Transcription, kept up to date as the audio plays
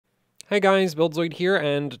Hey guys, Buildzoid here,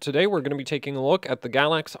 and today we're going to be taking a look at the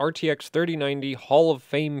Galax RTX 3090 Hall of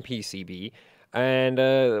Fame PCB. And,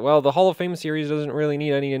 well, the Hall of Fame series doesn't really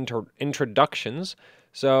need any introductions,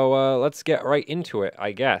 so let's get right into it,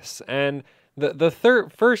 I guess. And the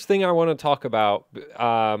first thing I want to talk about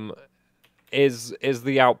is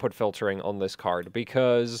the output filtering on this card,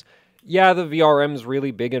 because yeah, the VRM's really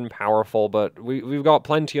big and powerful, but we've got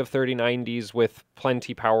plenty of 3090s with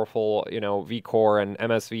plenty powerful, V-Core and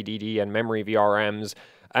MSVDD and memory VRMs.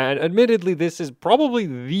 And admittedly, this is probably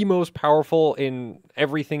the most powerful in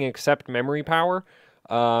everything except memory power,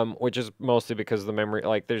 which is mostly because the memory,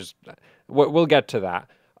 we'll get to that.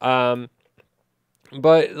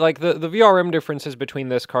 But, the VRM differences between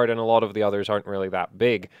this card and a lot of the others aren't really that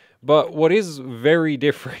big. But what is very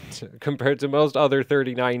different compared to most other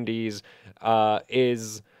 3090s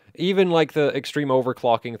is, even like the extreme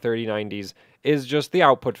overclocking 3090s, is just the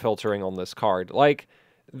output filtering on this card. Like,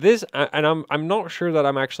 this, and I'm not sure that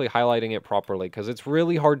I'm actually highlighting it properly, because it's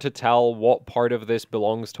really hard to tell what part of this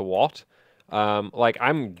belongs to what.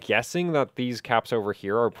 I'm guessing that these caps over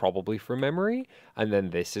here are probably for memory, and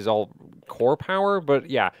then this is all core power, but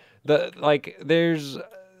yeah, the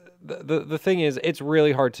thing is, it's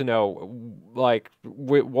really hard to know,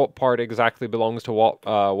 what part exactly belongs to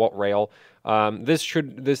what rail.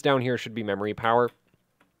 This down here should be memory power,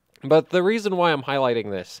 but the reason why I'm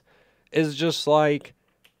highlighting this is just,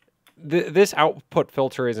 this output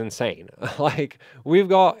filter is insane. We've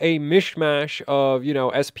got a mishmash of,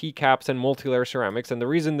 SP caps and multilayer ceramics, and the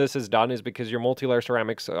reason this is done is because your multilayer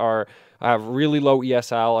ceramics have really low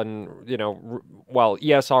ESL and,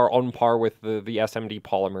 ESR on par with the SMD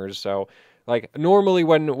polymers. So, normally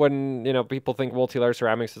when people think multilayer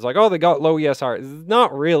ceramics is oh, they got low ESR. It's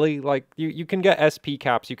not really. You can get SP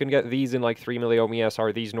caps. You can get these in 3 milliohm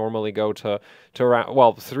ESR. These normally go to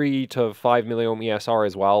around 3 to 5 milliohm ESR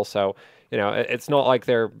as well. So it's not like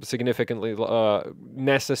they're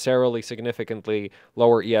necessarily significantly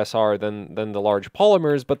lower ESR than the large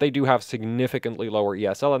polymers, but they do have significantly lower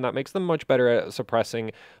ESL, and that makes them much better at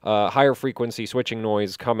suppressing higher frequency switching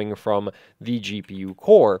noise coming from the GPU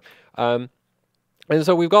core. And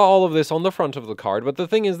so we've got all of this on the front of the card, but the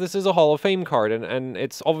thing is, this is a Hall of Fame card, and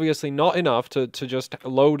it's obviously not enough to just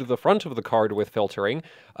load the front of the card with filtering,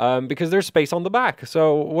 because there's space on the back.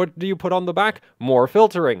 So what do you put on the back? More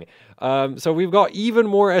filtering. So we've got even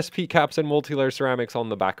more SP caps and multilayer ceramics on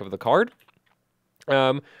the back of the card.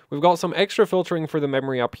 We've got some extra filtering for the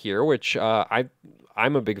memory up here, which I'm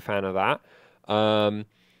a big fan of that.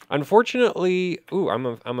 Unfortunately,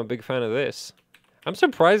 I'm a big fan of this. I'm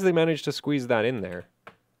surprised they managed to squeeze that in there.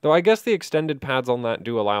 Though I guess the extended pads on that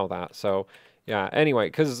do allow that. So, yeah, anyway,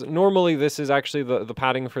 because normally this is actually, the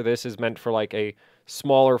padding for this is meant for a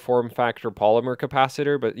smaller form factor polymer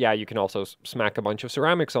capacitor. But yeah, you can also smack a bunch of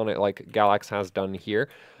ceramics on it like Galax has done here.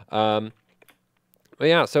 But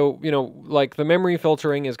yeah, so, the memory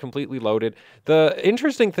filtering is completely loaded. The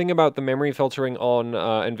interesting thing about the memory filtering on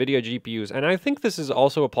Nvidia GPUs, and I think this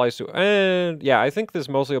also applies to, I think this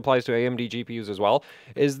mostly applies to AMD GPUs as well,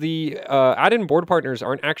 is the add-in board partners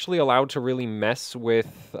aren't actually allowed to really mess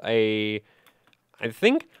with I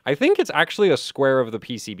think it's actually a square of the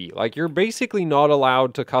PCB. You're basically not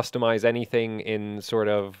allowed to customize anything in sort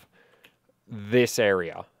of this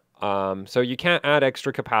area. So you can't add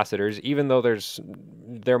extra capacitors, even though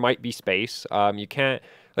there might be space. You can't,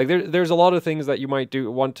 there's a lot of things that you might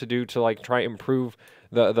want to do to try improve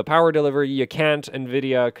the power delivery. You can't.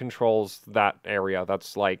 Nvidia controls that area.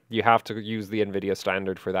 That's you have to use the Nvidia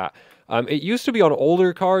standard for that. It used to be on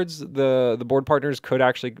older cards, the board partners could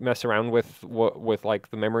actually mess around with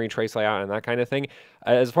the memory trace layout and that kind of thing.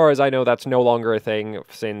 As far as I know, that's no longer a thing,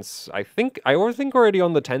 since I think already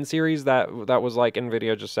on the 10 series that was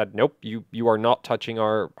Nvidia just said, nope, you are not touching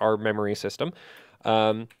our memory system.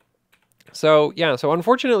 So yeah, so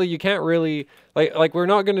unfortunately you can't really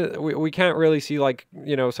we can't really see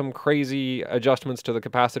some crazy adjustments to the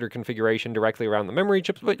capacitor configuration directly around the memory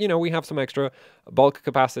chips, but we have some extra bulk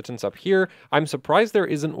capacitance up here. I'm surprised there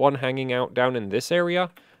isn't one hanging out down in this area,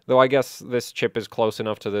 though I guess this chip is close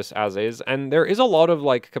enough to this as is. And there is a lot of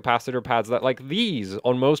capacitor pads that these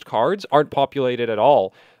on most cards aren't populated at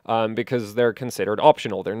all. Because they're considered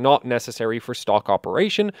optional. They're not necessary for stock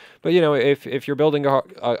operation, but if you're building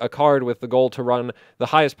a card with the goal to run the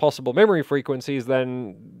highest possible memory frequencies,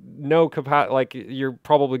 then you're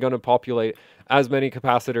probably going to populate as many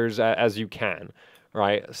capacitors as you can,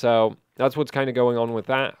 right? So that's what's kind of going on with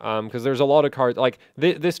that, because there's a lot of cards,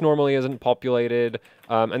 this normally isn't populated,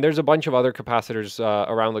 and there's a bunch of other capacitors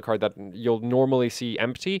around the card that you'll normally see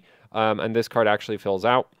empty, and this card actually fills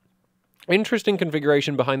out. Interesting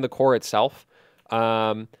configuration behind the core itself.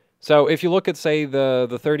 So if you look at, say, the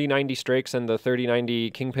 3090 Strix and the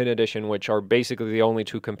 3090 Kingpin Edition, which are basically the only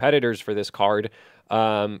two competitors for this card,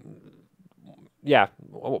 yeah,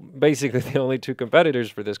 basically the only two competitors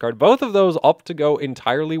for this card. Both of those opt to go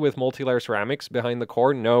entirely with multi-layer ceramics behind the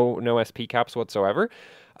core, no SP caps whatsoever.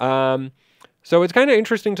 So it's kind of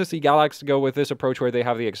interesting to see Galax go with this approach where they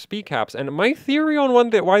have the XP caps. And my theory on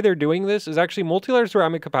why they're doing this is actually multi-layer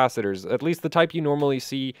ceramic capacitors, at least the type you normally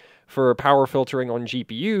see for power filtering on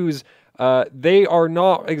GPUs. They are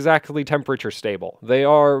not exactly temperature stable.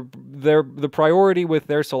 The priority with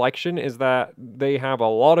their selection is that they have a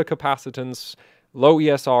lot of capacitance, low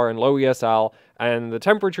ESR and low ESL, and the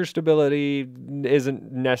temperature stability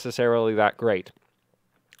isn't necessarily that great.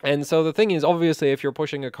 And so the thing is, obviously, if you're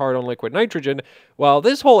pushing a card on liquid nitrogen, well,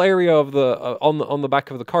 this whole area of the on the back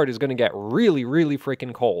of the card is going to get really, really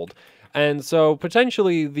freaking cold. And so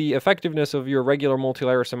potentially the effectiveness of your regular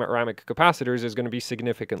multi-layer ceramic capacitors is going to be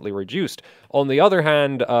significantly reduced. On the other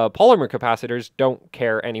hand, polymer capacitors don't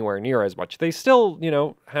care anywhere near as much. They still,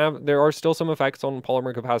 there are still some effects on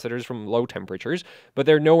polymer capacitors from low temperatures, but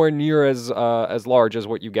they're nowhere near as large as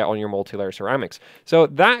what you get on your multi-layer ceramics. So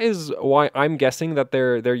that is why I'm guessing that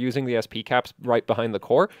they're using the SP caps right behind the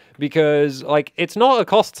core, because like it's not a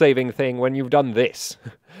cost-saving thing when you've done this.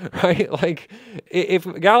 Right? Like,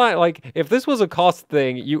 if this was a cost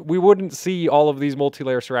thing, we wouldn't see all of these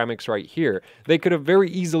multi-layer ceramics right here. They could have very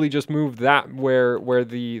easily just moved that where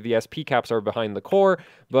the SP caps are behind the core,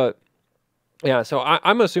 but yeah, so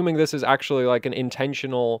I'm assuming this is actually like an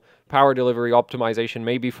intentional power delivery optimization,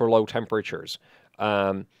 maybe for low temperatures.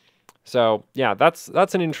 So yeah, that's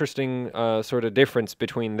an interesting sort of difference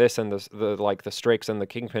between this and the Strix and the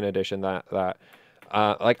Kingpin edition that.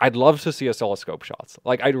 Like, I'd love to see oscilloscope shots.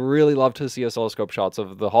 Like, I'd really love to see oscilloscope shots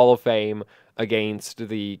of the Hall of Fame against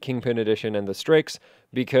the Kingpin Edition and the Strix,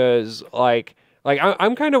 because,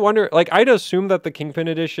 I'm kind of wondering, like, I'd assume that the Kingpin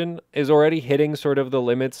Edition is already hitting sort of the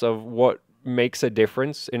limits of what makes a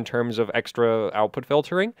difference in terms of extra output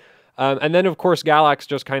filtering. And then, of course, Galax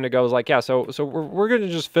just kind of goes like, yeah, so we're going to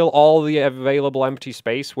just fill all the available empty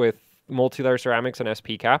space with multi-layer ceramics and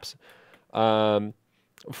SP caps.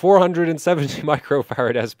 470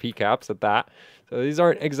 microfarad SP caps at that. So these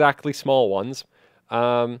aren't exactly small ones.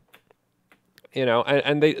 And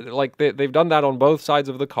they've done that on both sides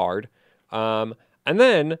of the card. And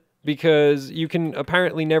then, because you can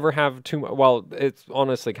apparently never have too much, well, it's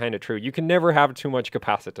honestly kind of true. You can never have too much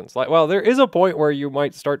capacitance. Like, well, there is a point where you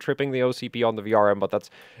might start tripping the OCP on the VRM, but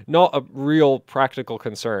that's not a real practical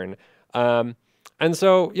concern. And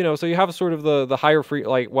so, so you have sort of the higher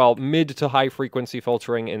mid to high frequency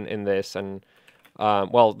filtering in this. And,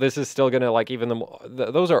 this is still going to, like, even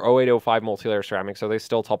those are 0805 multi-layer ceramics, so they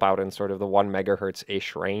still top out in sort of the 1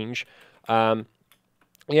 megahertz-ish range.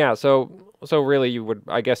 Yeah, so really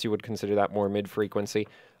I guess you would consider that more mid-frequency.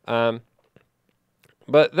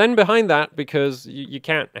 But then behind that, because you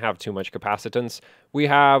can't have too much capacitance, we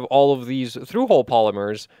have all of these through-hole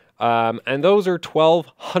polymers, and those are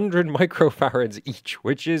 1,200 microfarads each,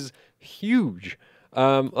 which is huge.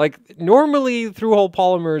 Like, normally through-hole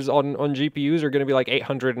polymers on GPUs are going to be like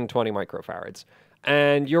 820 microfarads,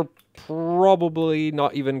 and you're probably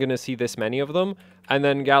not even going to see this many of them. And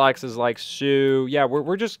then Galax is like, so yeah,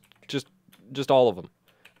 we're just all of them.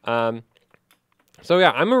 So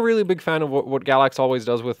yeah, I'm a really big fan of what Galax always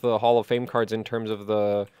does with the Hall of Fame cards in terms of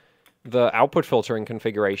the output filtering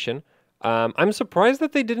configuration. I'm surprised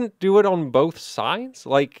that they didn't do it on both sides.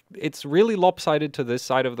 Like, it's really lopsided to this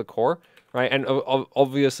side of the core, right? And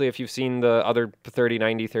obviously, if you've seen the other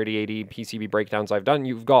 3090, 3080 PCB breakdowns I've done,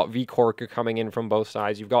 you've got VCore coming in from both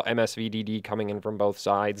sides. You've got MSVDD coming in from both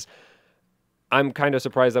sides. I'm kind of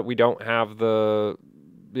surprised that we don't have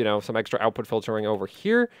some extra output filtering over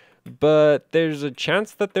here, but there's a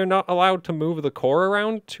chance that they're not allowed to move the core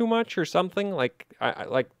around too much or something. Like,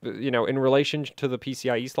 in relation to the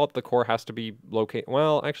PCIe slot, the core has to be located.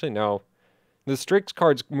 Well, actually, no. The Strix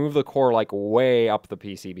cards move the core, like, way up the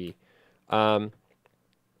PCB.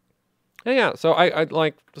 Yeah, so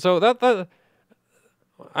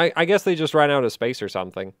I guess they just ran out of space or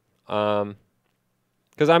something.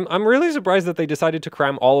 Because I'm really surprised that they decided to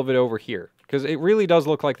cram all of it over here. Because it really does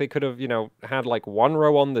look like they could have, had like one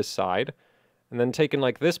row on this side, and then taken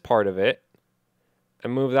like this part of it,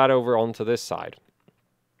 and move that over onto this side.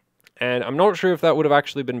 And I'm not sure if that would have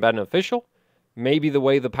actually been beneficial. Maybe the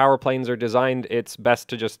way the power planes are designed, it's best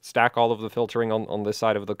to just stack all of the filtering on this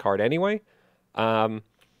side of the card anyway. But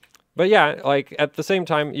yeah, like, at the same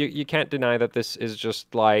time, you can't deny that this is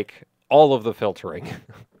just like all of the filtering.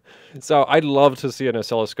 So I'd love to see an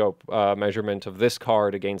oscilloscope measurement of this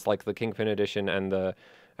card against like the Kingpin edition and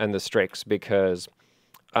the Strix, because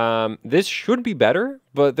This should be better,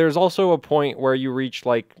 but there's also a point where you reach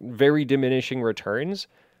like very diminishing returns.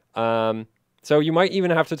 So you might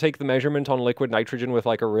even have to take the measurement on liquid nitrogen with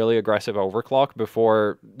like a really aggressive overclock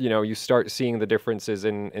before, you start seeing the differences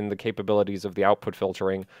in the capabilities of the output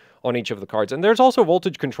filtering on each of the cards. And there's also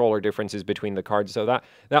voltage controller differences between the cards, so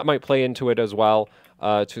that might play into it as well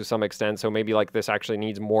to some extent. So maybe like this actually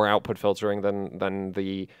needs more output filtering than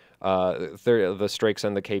the Strix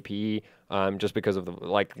and the KPE, just because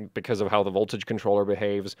of how the voltage controller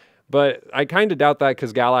behaves. But I kind of doubt that,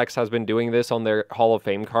 because Galax has been doing this on their Hall of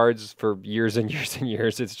Fame cards for years and years and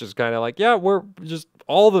years. It's just kind of like, yeah, we're just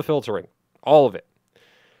all the filtering, all of it.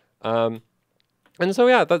 And so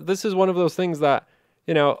yeah, this is one of those things that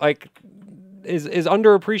like is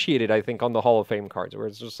underappreciated, I think, on the Hall of Fame cards, where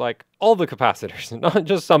it's just like all the capacitors, not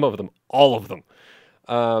just some of them, all of them.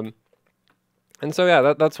 And so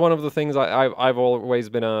yeah, that's one of the things I've always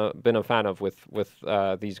been a fan of with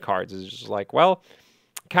these cards, is just like, well,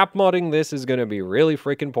 cap modding this is going to be really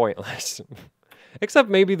freaking pointless. Except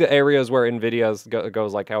maybe the areas where Nvidia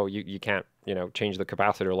goes like, oh, you can't change the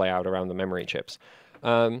capacitor layout around the memory chips.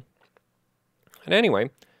 And anyway,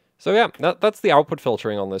 so yeah, that's the output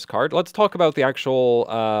filtering on this card. Let's talk about the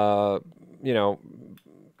actual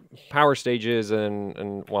power stages,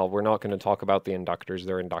 and well, we're not going to talk about the inductors.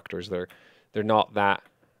 They're inductors. They're not that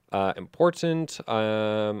important.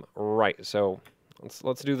 Right, so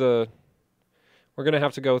let's do the... We're going to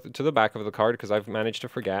have to go to the back of the card, because I've managed to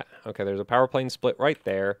forget. Okay, there's a power plane split right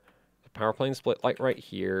there. A power plane split like right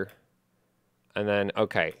here. And then,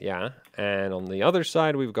 okay, yeah. And on the other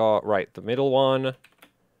side, we've got, right, the middle one.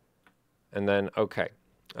 And then, okay.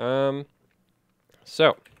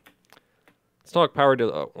 So, let's talk power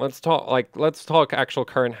to... let's talk actual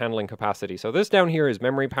current handling capacity. So this down here is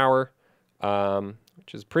memory power.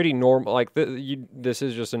 Which is pretty normal. Like, this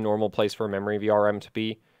is just a normal place for a memory VRM to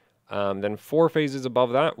be. Then 4 phases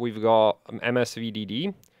above that, we've got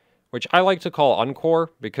MSVDD, which I like to call Encore,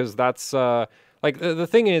 because that's, like, the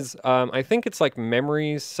thing is, I think it's like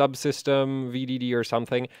memory subsystem VDD or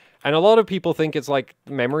something, and a lot of people think it's like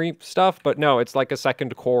memory stuff, but no, it's like a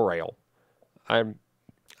second core rail.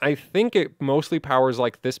 I think it mostly powers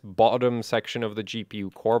like this bottom section of the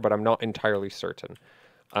GPU core, but I'm not entirely certain.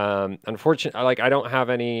 Unfortunately, like, I don't have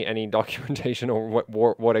any documentation on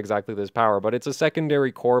what exactly this power, but it's a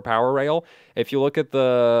secondary core power rail. If you look at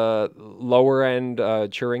the lower end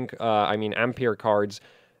Ampere cards,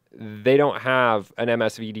 they don't have an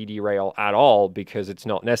MSVDD rail at all, because it's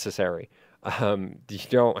not necessary. You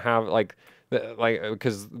don't have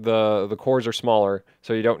because the cores are smaller,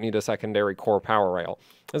 so you don't need a secondary core power rail.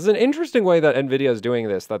 It's an interesting way that Nvidia is doing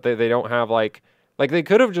this, that they don't have like they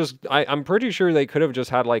could have just, I'm pretty sure they could have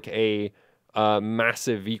just had like a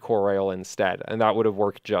massive V-core rail instead, and that would have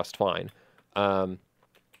worked just fine. Yeah,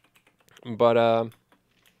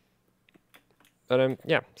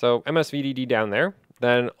 so MSVDD down there.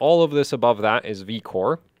 Then all of this above that is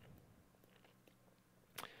V-core.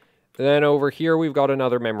 Then over here we've got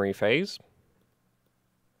another memory phase.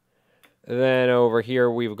 Then over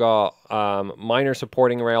here we've got minor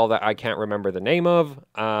supporting rail that I can't remember the name of.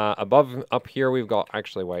 Up here we've got...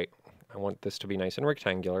 Actually, wait. I want this to be nice and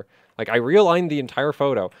rectangular. Like, I realigned the entire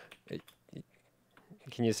photo.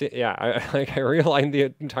 Can you see? Yeah, I realigned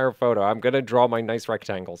the entire photo. I'm going to draw my nice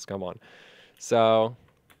rectangles. Come on. So,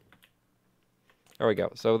 there we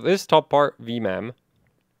go. So this top part, VMEM.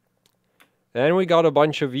 Then we got a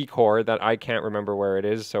bunch of V-core that I can't remember where it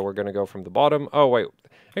is, so we're going to go from the bottom. Oh, wait.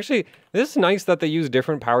 Actually, this is nice that they use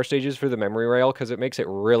different power stages for the memory rail, because it makes it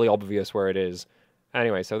really obvious where it is.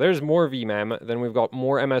 Anyway, so there's more VMEM. Then we've got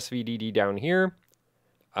more MSVDD down here.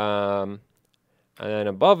 And then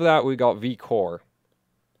above that, we got V-core.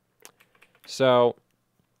 So,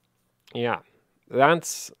 yeah.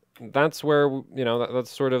 That's where,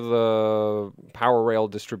 that's sort of the power rail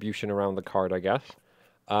distribution around the card, I guess.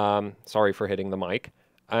 Sorry for hitting the mic.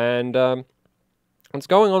 And what's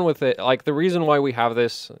going on with it, like, the reason why we have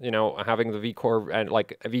this, having the V-core and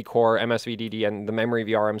like V-core, MSVDD, and the memory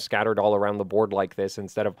VRM scattered all around the board like this,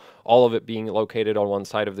 instead of all of it being located on one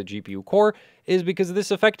side of the GPU core, is because this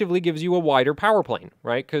effectively gives you a wider power plane,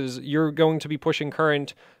 right? Because you're going to be pushing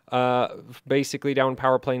current basically down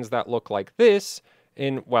power planes that look like this.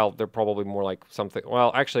 Well, they're probably more like something...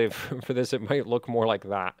 Well, actually, for this, it might look more like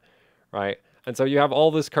that, right? And so you have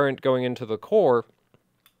all this current going into the core,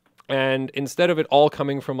 and instead of it all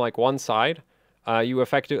coming from like one side, you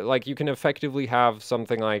can effectively have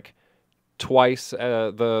something like twice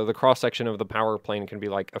the cross section of the power plane can be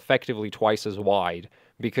like effectively twice as wide,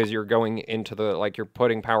 because you're going into the, like, you're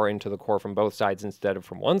putting power into the core from both sides instead of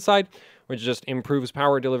from one side, which just improves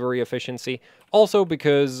power delivery efficiency. Also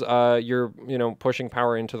because you're, pushing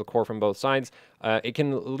power into the core from both sides, it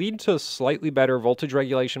can lead to slightly better voltage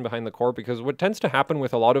regulation behind the core, because what tends to happen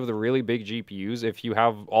with a lot of the really big GPUs, if you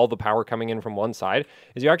have all the power coming in from one side,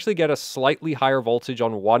 is you actually get a slightly higher voltage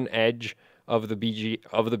on one edge of the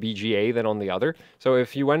BGA than on the other. So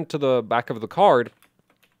if you went to the back of the card,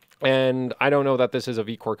 and I don't know that this is a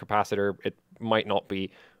V-core capacitor, it might not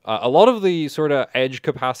be. A lot of the sort of edge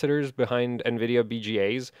capacitors behind Nvidia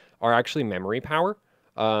BGAs are actually memory power,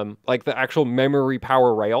 like the actual memory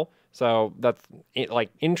power rail. So that's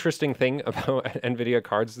like interesting thing about Nvidia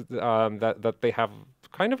cards, that they have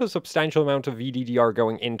kind of a substantial amount of VDDR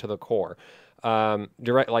going into the core,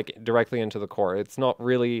 directly into the core. It's not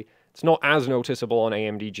as noticeable on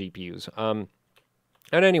AMD GPUs.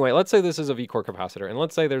 And anyway, let's say this is a V-core capacitor, and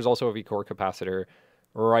let's say there's also a V-core capacitor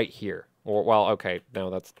right here. Or, well, okay, no,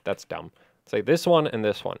 that's dumb. Say this one and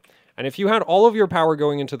this one. And if you had all of your power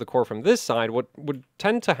going into the core from this side, what would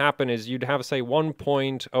tend to happen is you'd have, say,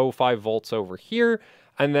 1.05 volts over here,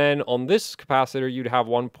 and then on this capacitor, you'd have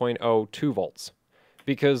 1.02 volts.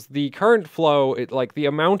 Because the current flow, the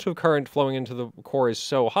amount of current flowing into the core is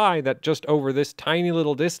so high that just over this tiny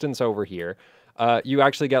little distance over here, you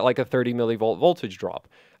actually get like a 30 millivolt voltage drop.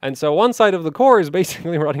 And so one side of the core is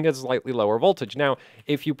basically running at slightly lower voltage. Now,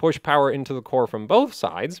 if you push power into the core from both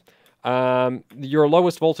sides, your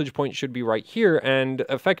lowest voltage point should be right here. And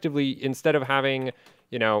effectively, instead of having,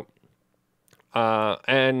 because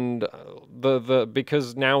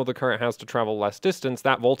now the current has to travel less distance,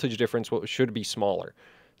 that voltage difference should be smaller.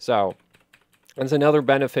 So that's another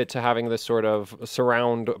benefit to having this sort of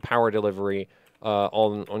surround power delivery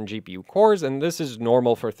on GPU cores, and this is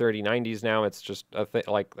normal for 3090s now. It's just a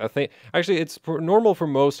thing. Actually, it's normal for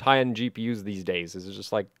most high-end GPUs these days. It's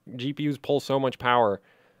just like GPUs pull so much power,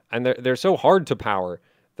 and they're so hard to power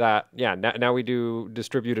that, yeah, now we do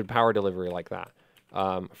distributed power delivery like that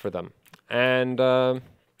for them. And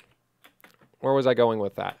where was I going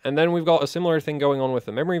with that? And then we've got a similar thing going on with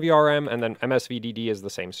the memory VRM, and then MSVDD is the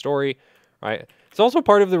same story. Right. It's also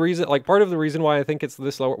part of the reason why I think it's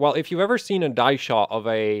this lower. Well, if you've ever seen a die shot of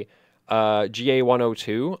a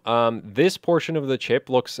GA102, this portion of the chip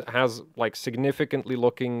has like significantly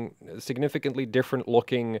different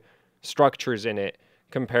looking structures in it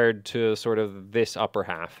compared to sort of this upper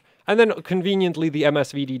half. And then conveniently, the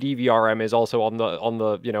MSVDD VRM is also on the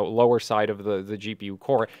lower side of the GPU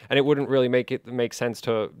core, and it wouldn't really make sense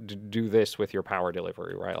to do this with your power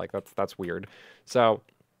delivery, right? Like that's weird. So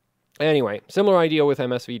anyway, similar idea with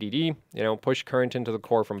MSVDD, push current into the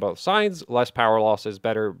core from both sides, less power losses,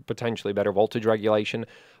 potentially better voltage regulation.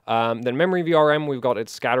 Then memory VRM, we've got it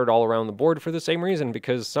scattered all around the board for the same reason,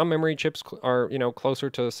 because some memory chips are, closer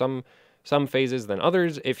to some phases than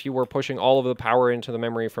others. If you were pushing all of the power into the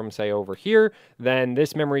memory from, say, over here, then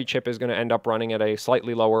this memory chip is going to end up running at a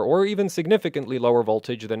slightly lower or even significantly lower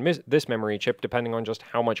voltage than this memory chip, depending on just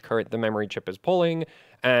how much current the memory chip is pulling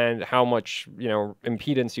and how much,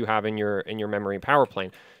 impedance you have in your memory power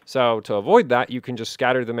plane. So to avoid that, you can just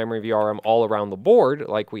scatter the memory VRM all around the board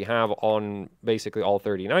like we have on basically all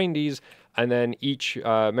 3090s, and then each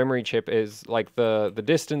memory chip is like the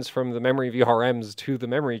distance from the memory VRMs to the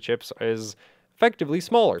memory chips is effectively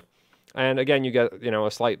smaller. And again, you get,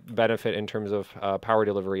 a slight benefit in terms of power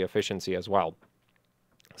delivery efficiency as well.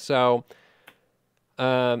 So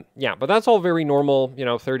yeah, but that's all very normal,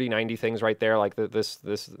 3090 things right there. Like this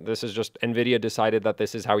is just Nvidia decided that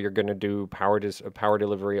this is how you're going to do power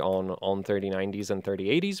delivery on 3090s and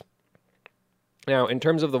 3080s. Now, in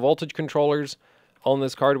terms of the voltage controllers on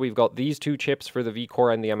this card, we've got these two chips for the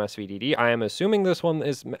V-Core and the MSVDD. I am assuming this one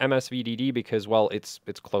is MSVDD because, well, it's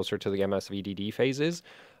closer to the MSVDD phases,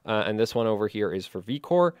 and this one over here is for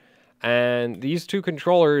V-Core. And these two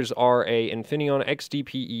controllers are a Infineon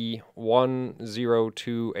XDPE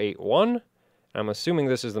 10281. I'm assuming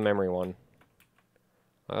this is the memory one.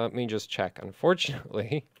 Let me just check.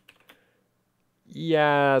 Unfortunately,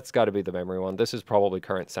 yeah, it's got to be the memory one. This is probably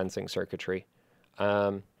current sensing circuitry.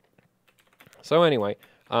 So anyway,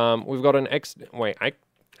 we've got an wait, I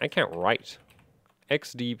can't write.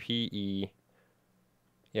 XDPE,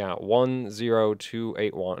 yeah,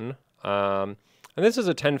 10281. And this is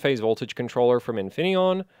a 10-phase voltage controller from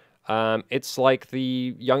Infineon. It's like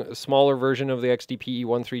the smaller version of the XDPE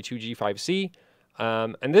 132G5C.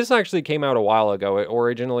 And this actually came out a while ago. It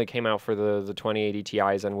originally came out for the 2080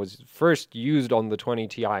 Ti's and was first used on the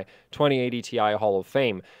 2080 Ti Hall of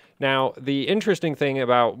Fame. Now, the interesting thing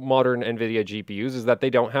about modern NVIDIA GPUs is that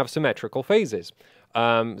they don't have symmetrical phases.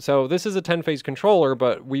 So this is a 10-phase controller,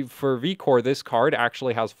 but for VCore, this card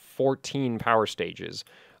actually has 14 power stages,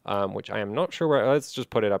 which I am not sure where. Let's just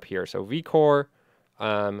put it up here. So VCore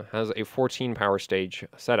has a 14 power stage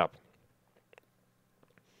setup.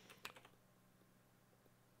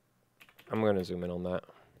 I'm going to zoom in on that.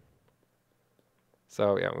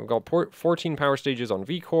 So yeah, we've got 14 power stages on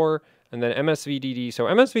VCore, and then MSVDD. So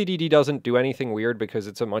MSVDD doesn't do anything weird because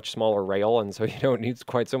it's a much smaller rail, and so you don't need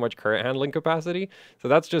quite so much current handling capacity. So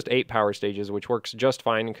that's just 8 power stages, which works just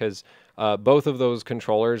fine because both of those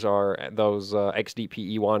controllers are those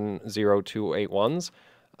XDP E10281s.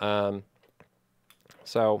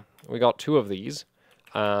 So we got 2 of these.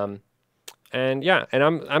 And yeah,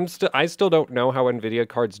 and I still don't know how Nvidia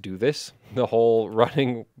cards do this, the whole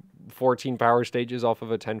running 14 power stages off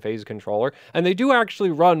of a 10-phase controller. And they do actually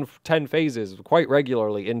run 10 phases quite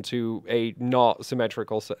regularly into a not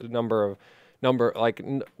symmetrical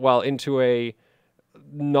into a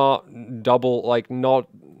not double,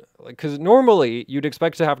 because normally you'd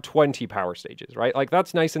expect to have 20 power stages, right? Like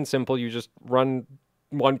that's nice and simple. You just run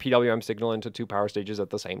one PWM signal into 2 power stages at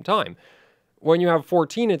the same time. When you have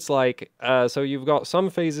 14, it's like, so you've got some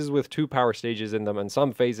phases with 2 power stages in them and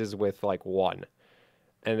some phases with like 1.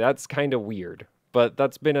 And that's kind of weird. But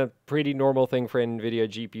that's been a pretty normal thing for Nvidia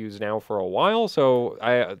GPUs now for a while, so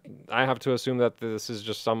I have to assume that this is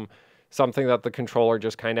just something that the controller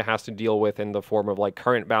just kind of has to deal with in the form of like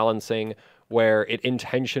current balancing, where it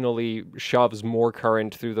intentionally shoves more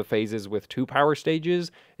current through the phases with 2 power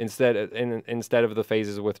stages instead of the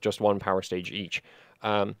phases with just 1 power stage each.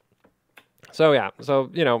 So yeah,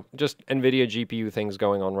 you know, just Nvidia GPU things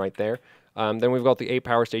going on right there. Then we've got the 8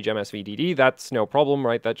 power stage MSVDD. That's no problem,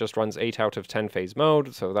 right? That just runs 8 out of 10 phase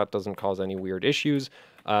mode, so that doesn't cause any weird issues.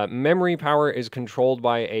 Memory power is controlled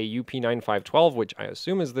by a UP9512, which I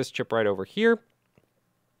assume is this chip right over here.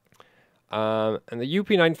 And the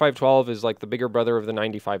UP9512 is like the bigger brother of the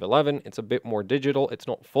 9511. It's a bit more digital. It's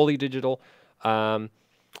not fully digital. But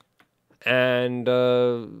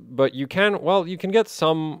you can get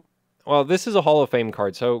some. Well, this is a Hall of Fame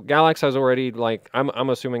card, so Galax has already, like, I'm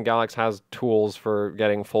assuming Galax has tools for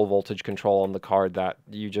getting full voltage control on the card that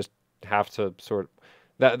you just have to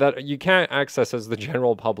that you can't access as the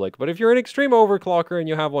general public. But if you're an extreme overclocker and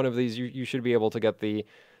you have one of these, you should be able to get the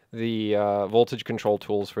voltage control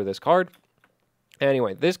tools for this card.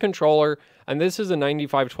 Anyway, this controller, and this is a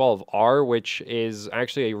 9512R, which is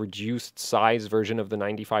actually a reduced size version of the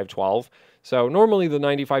 9512. So normally the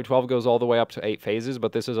 9512 goes all the way up to 8 phases,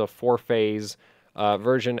 but this is a 4-phase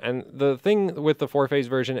version. And the thing with the 4-phase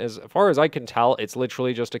version is, as far as I can tell, it's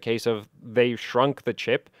literally just a case of they shrunk the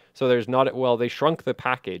chip. So they shrunk the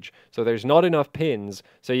package. So there's not enough pins.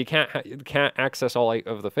 So you can't access all 8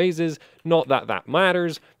 of the phases. Not that that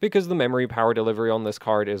matters, because the memory power delivery on this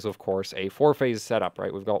card is, of course, a 4-phase setup,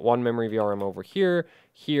 right? We've got one memory VRM over here,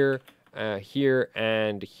 here, here,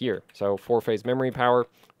 and here. So 4-phase memory power,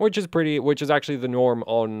 which is actually the norm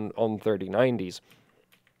on 3090s.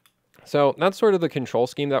 So that's sort of the control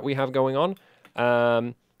scheme that we have going on.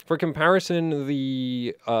 For comparison,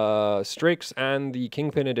 the Strix and the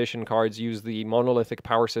Kingpin Edition cards use the Monolithic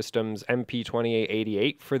Power Systems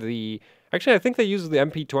MP2888 for the... Actually, I think they use the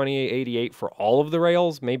MP2888 for all of the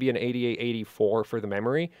rails, maybe an 8884 for the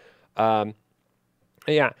memory.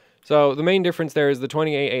 Yeah, so the main difference there is the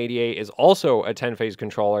 2888 is also a 10-phase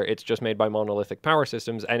controller. It's just made by Monolithic Power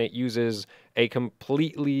Systems, and it uses a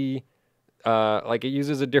completely... it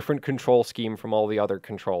uses a different control scheme from all the other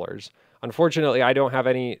controllers. Unfortunately, I don't have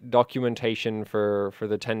any documentation for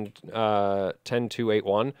the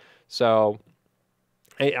 10281, so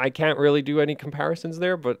I can't really do any comparisons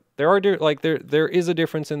there. But there is a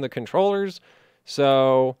difference in the controllers.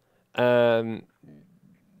 So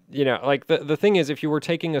you know, like the thing is, if you were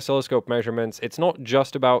taking oscilloscope measurements, it's not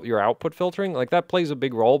just about your output filtering. Like that plays a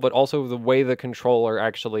big role, but also the way the controller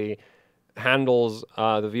actually handles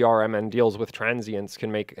the VRM and deals with transients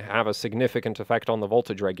can have a significant effect on the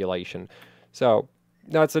voltage regulation. So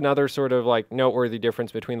that's another sort of like noteworthy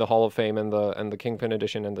difference between the Hall of Fame and the Kingpin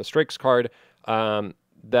Edition and the Strix card.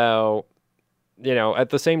 Though, you know, at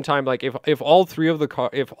the same time, like if all three of these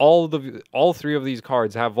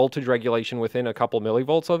cards have voltage regulation within a couple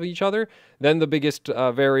millivolts of each other, then the biggest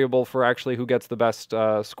variable for actually who gets the best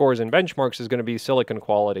scores and benchmarks is going to be silicon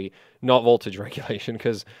quality, not voltage regulation,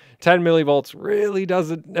 because 10 millivolts really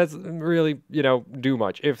doesn't you know, do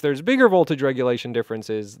much. If there's bigger voltage regulation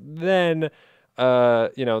differences, then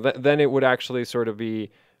you know, then it would actually sort of be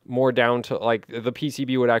more down to, like, the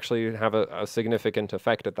PCB would actually have a significant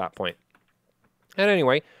effect at that point. And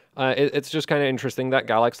anyway, It's just kind of interesting that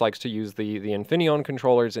Galax likes to use the Infineon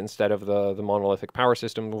controllers instead of the monolithic power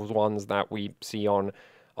systems ones that we see on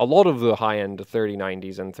a lot of the high-end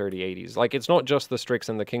 3090s and 3080s. Like, it's not just the Strix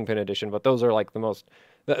and the Kingpin edition, but those are like the most...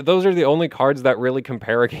 those are the only cards that really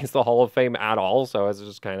compare against the Hall of Fame at all, so it's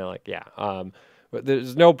just kind of like, yeah. But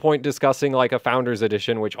there's no point discussing like a Founders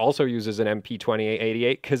Edition, which also uses an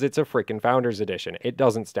MP2888, because it's a freaking Founders Edition. It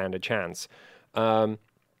doesn't stand a chance.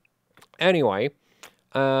 Anyway,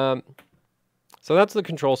 so that's the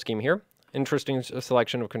control scheme here. Interesting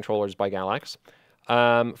selection of controllers by Galax.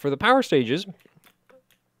 For the power stages,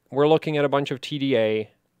 we're looking at a bunch of TDA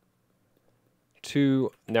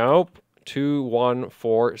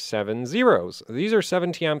 21470s. These are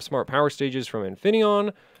 70 amp smart power stages from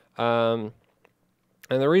Infineon.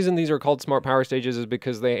 And the reason these are called smart power stages is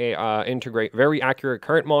because they integrate very accurate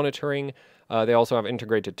current monitoring. They also have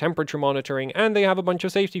integrated temperature monitoring, and they have a bunch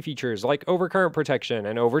of safety features like overcurrent protection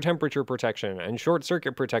and over temperature protection and short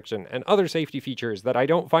circuit protection and other safety features that I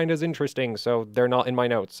don't find as interesting, so they're not in my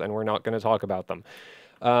notes and we're not going to talk about them.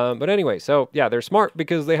 But anyway, so yeah, they're smart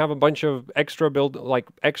because they have a bunch of extra built-in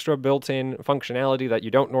functionality that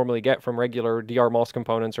you don't normally get from regular DRMOS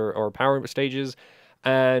components or power stages,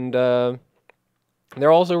 and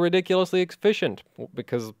they're also ridiculously efficient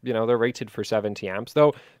because, you know, they're rated for 70 amps.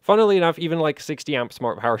 Though, funnily enough, even like 60 amp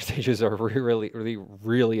smart power stages are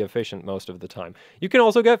really efficient most of the time. You can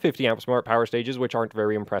also get 50 amp smart power stages, which aren't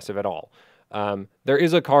very impressive at all. There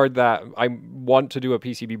is a card that I want to do a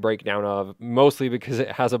PCB breakdown of, mostly because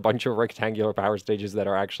it has a bunch of rectangular power stages that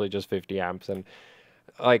are actually just 50 amps. And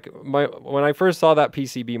like when I first saw that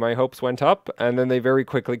PCB, my hopes went up, and then they very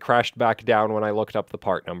quickly crashed back down when I looked up the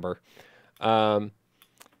part number.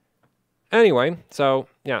 Anyway, so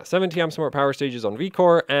yeah, 70 amp smart power stages on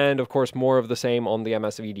VCore, and of course more of the same on the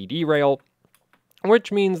MSVDD rail,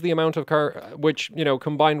 which means the amount of which, you know,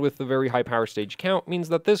 combined with the very high power stage count, means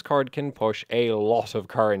that this card can push a lot of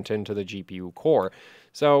current into the GPU core.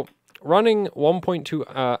 So running 1.2,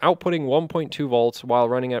 outputting 1.2 volts while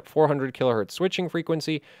running at 400 kilohertz switching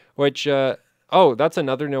frequency, which, oh, that's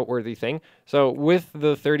another noteworthy thing. So with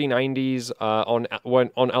the 3090s on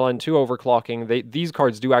LN2 overclocking, these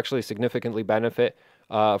cards do actually significantly benefit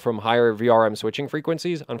from higher VRM switching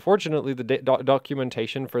frequencies. Unfortunately, the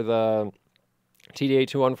documentation for the TDA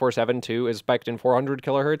 21472 is spec'd in 400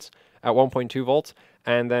 kilohertz at 1.2 volts,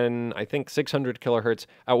 and then I think 600 kilohertz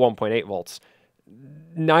at 1.8 volts.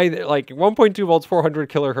 Neither, like 1.2 volts, 400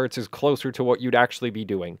 kilohertz is closer to what you'd actually be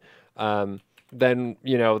doing than,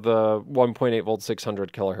 you know, the 1.8 volt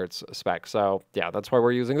 600 kilohertz spec. So yeah, that's why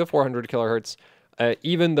we're using the 400 kilohertz,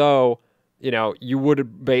 even though, you know, you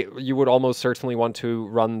would almost certainly want to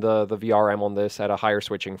run the VRM on this at a higher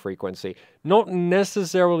switching frequency. Not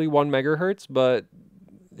necessarily 1 megahertz, but,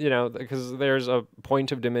 you know, because there's a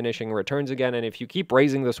point of diminishing returns again, and if you keep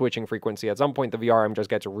raising the switching frequency, at some point the VRM just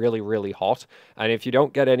gets really, really hot, and if you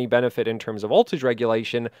don't get any benefit in terms of voltage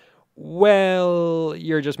regulation, well,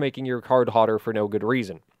 you're just making your card hotter for no good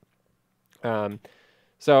reason.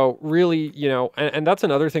 So really, you know, and that's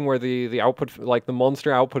another thing where the output, like the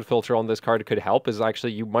monster output filter on this card could help, is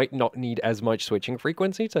actually you might not need as much switching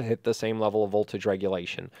frequency to hit the same level of voltage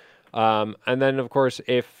regulation. And then of course,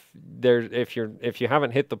 if you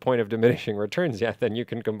haven't hit the point of diminishing returns yet, then you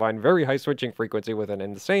can combine very high switching frequency with an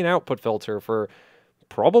insane output filter for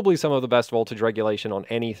probably some of the best voltage regulation on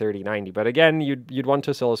any 3090. But again, you'd want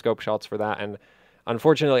oscilloscope shots for that, and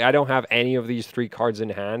unfortunately, I don't have any of these 3 cards in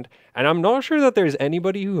hand, and I'm not sure that there's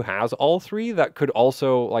anybody who has all 3 that could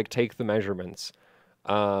also, like, take the measurements.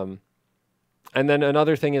 And then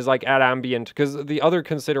another thing is, like, at ambient, because the other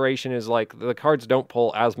consideration is, like, the cards don't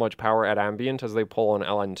pull as much power at ambient as they pull on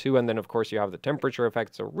LN2, and then, of course, you have the temperature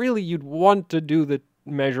effect, so really you'd want to do the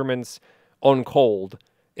measurements on cold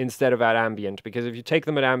instead of at ambient, because if you take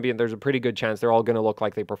them at ambient, there's a pretty good chance they're all going to look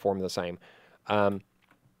like they perform the same. But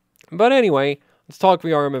anyway, let's talk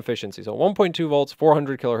VRM efficiency. So 1.2 volts,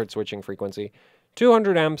 400 kilohertz switching frequency,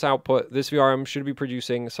 200 amps output. This VRM should be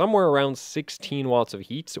producing somewhere around 16 watts of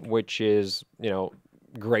heat, which is, you know,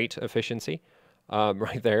 great efficiency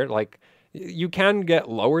right there. Like, you can get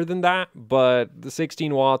lower than that, but the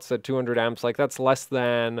 16 watts at 200 amps, like, that's less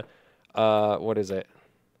than, what is it?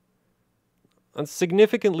 That's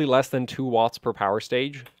significantly less than 2 watts per power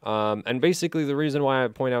stage. And basically the reason why I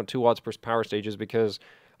point out 2 watts per power stage is because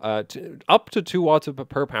up to 2 watts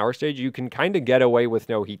per power stage, you can kind of get away with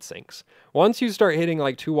no heat sinks. Once you start hitting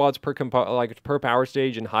like 2 watts per power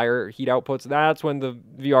stage and higher heat outputs, that's when the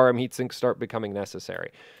VRM heat sinks start becoming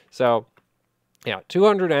necessary. So yeah,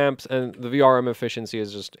 200 amps, and the VRM efficiency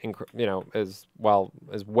is just, you know, is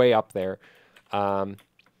way up there.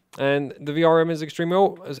 And the VRM is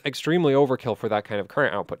extremely overkill for that kind of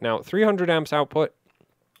current output. Now, 300 amps output,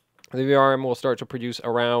 the VRM will start to produce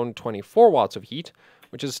around 24 watts of heat,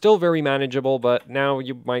 which is still very manageable, but now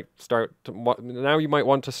you might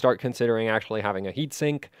want to start considering actually having a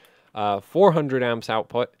heatsink. 400 amps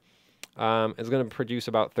output is going to produce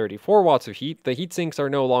about 34 watts of heat. The heat sinks are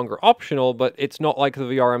no longer optional, but it's not like the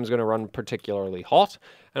VRM is going to run particularly hot.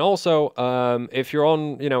 And also, if you're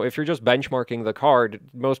if you're just benchmarking the card,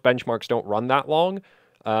 most benchmarks don't run that long.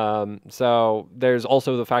 So there's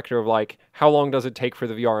also the factor of like, how long does it take for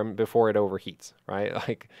the VRM before it overheats, right?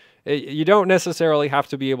 Like, you don't necessarily have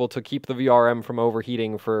to be able to keep the VRM from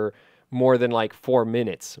overheating for more than like 4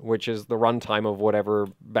 minutes, which is the runtime of whatever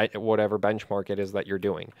benchmark it is that you're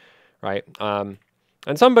doing, right? And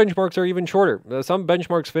some benchmarks are even shorter. Some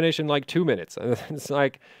benchmarks finish in like 2 minutes. It's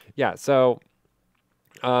like, yeah, so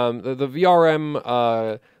the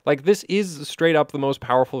VRM, like this is straight up the most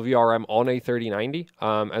powerful VRM on a 3090,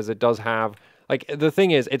 as it does have, like the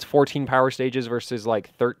thing is, it's 14 power stages versus like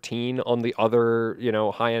 13 on the other,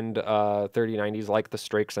 high-end 3090s like the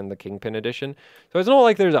Strix and the Kingpin edition. So it's not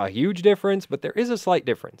like there's a huge difference, but there is a slight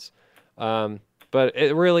difference. But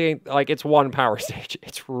it really ain't, like, it's one power stage.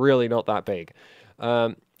 It's really not that big.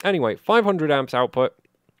 Anyway, 500 amps output.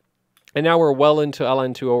 And now we're well into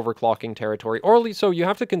LN2 overclocking territory. Or at least, so you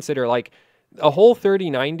have to consider, like, a whole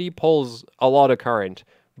 3090 pulls a lot of current,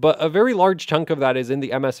 but a very large chunk of that is in the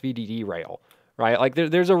MSVDD rail, right? Like,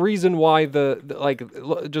 there's a reason why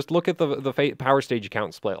just look at the power stage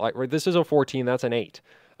count split. Like, this is a 14, that's an 8.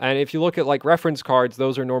 And if you look at, like, reference cards,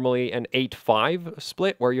 those are normally an 8-5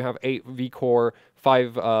 split, where you have 8 V-Core,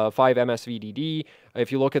 5 MSVDD.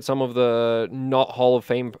 If you look at some of the not Hall of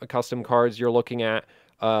Fame custom cards, you're looking at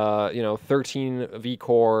 13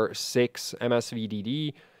 V-Core, 6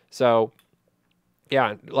 MSVDD. So,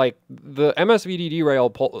 yeah, like, the MSVDD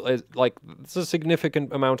rail is, like, it's a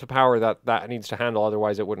significant amount of power that needs to handle,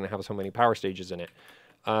 otherwise it wouldn't have so many power stages in it.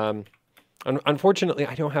 Unfortunately,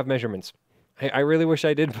 I don't have measurements. I really wish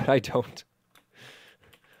I did, but I don't.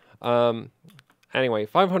 Anyway,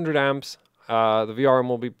 500 amps, the VRM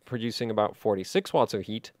will be producing about 46 watts of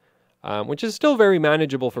heat, which is still very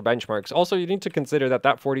manageable for benchmarks. Also, you need to consider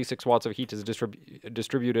that 46 watts of heat is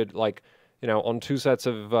distributed, like, on 2 sets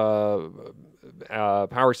of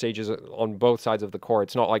power stages on both sides of the core.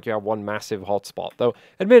 It's not like you have one massive hotspot, though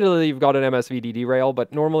admittedly you've got an MSVDD rail,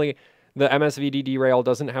 but normally the MSVDD rail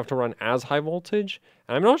doesn't have to run as high voltage.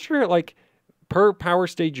 And I'm not sure, like, per power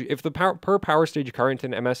stage, if the per power stage current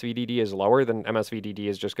in MSVDD is lower, then MSVDD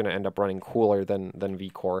is just going to end up running cooler than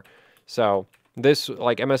VCore. So this,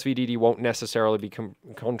 like, MSVDD won't necessarily be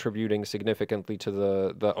contributing significantly to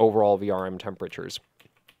the overall VRM temperatures.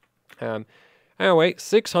 Anyway,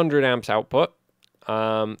 600 amps output.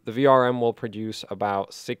 The VRM will produce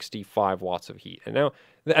about 65 watts of heat. And now,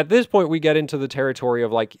 at this point, we get into the territory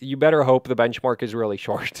of, like, you better hope the benchmark is really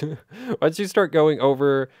short. Once you start going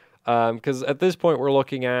over, because at this point, we're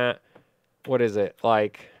looking at, what is it,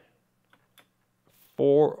 like,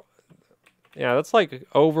 that's like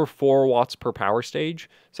over 4 watts per power stage.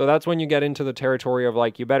 So that's when you get into the territory of,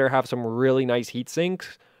 like, you better have some really nice heat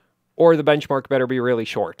sinks, or the benchmark better be really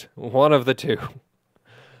short. One of the two.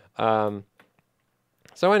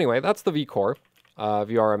 So anyway, that's the VCore,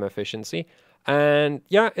 VRM efficiency. And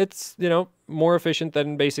yeah, it's, more efficient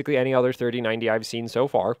than basically any other 3090 I've seen so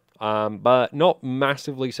far. But not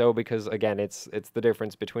massively so, because again, it's the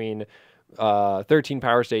difference between 13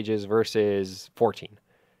 power stages versus 14.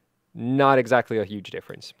 Not exactly a huge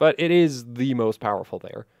difference, but it is the most powerful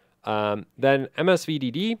there. Then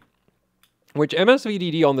MSVDD, which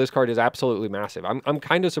MSVDD on this card is absolutely massive. I'm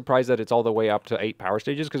kind of surprised that it's all the way up to 8 power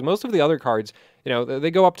stages, because most of the other cards,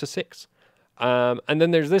 they go up to 6. And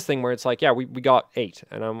then there's this thing where it's like, yeah, we got 8,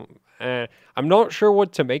 and I'm not sure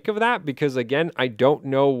what to make of that, because again, I don't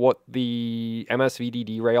know what the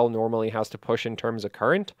MSVDD rail normally has to push in terms of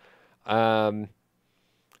current. But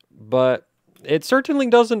it certainly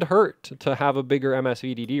doesn't hurt to have a bigger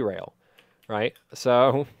MSVDD rail, right?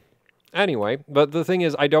 So anyway, but the thing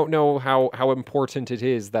is, I don't know how important it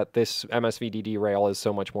is that this MSVDD rail is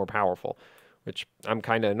so much more powerful, which I'm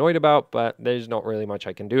kind of annoyed about, but there's not really much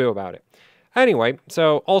I can do about it. Anyway,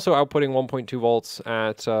 so also outputting 1.2 volts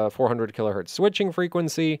at 400 kilohertz switching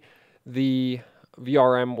frequency, the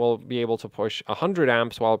VRM will be able to push 100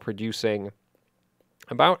 amps while producing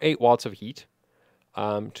about 8 watts of heat,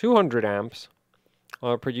 200 amps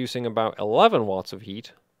while producing about 11 watts of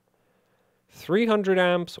heat, 300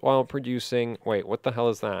 amps while producing, wait, what the hell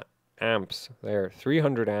is that? Amps, there,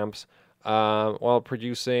 300 amps while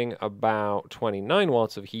producing about 29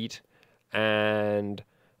 watts of heat, and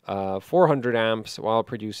 400 amps while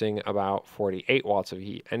producing about 48 watts of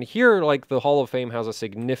heat. And here, like, the Hall of Fame has a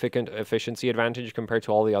significant efficiency advantage compared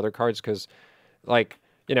to all the other cards because, like,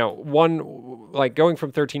 you know, like going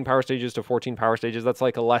from 13 power stages to 14 power stages, that's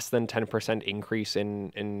like a less than 10% increase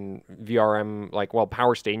in VRM, like, well,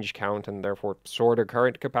 power stage count and therefore sorter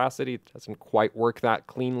current capacity. It doesn't quite work that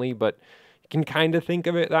cleanly, but you can kind of think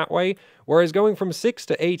of it that way. Whereas going from 6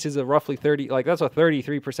 to 8 is a roughly 30, like, that's a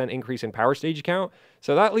 33% increase in power stage count.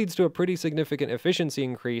 So that leads to a pretty significant efficiency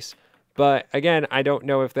increase. But again, I don't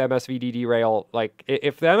know if the MSVDD rail, like,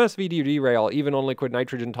 if the MSVDD rail, even on liquid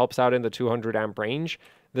nitrogen, tops out in the 200 amp range,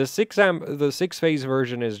 the 6-phase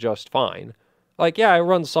version is just fine. Like, yeah, it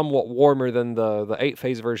runs somewhat warmer than the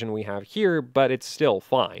 8-phase version we have here, but it's still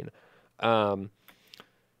fine.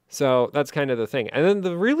 So that's kind of the thing. And then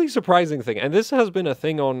the really surprising thing, and this has been a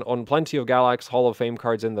thing on plenty of Galax Hall of Fame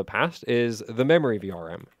cards in the past, is the memory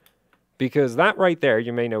VRM. Because that right there,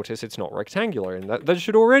 you may notice it's not rectangular, and that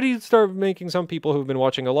should already start making some people who've been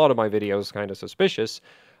watching a lot of my videos kind of suspicious.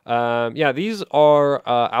 Yeah, these are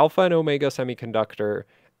Alpha and Omega Semiconductor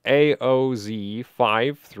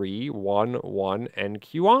AOZ5311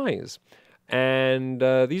 NQIs. And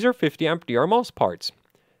these are 50 amp DRMOS parts.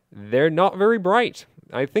 They're not very bright.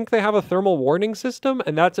 I think they have a thermal warning system,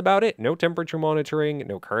 and that's about it. No temperature monitoring,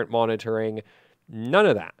 no current monitoring, none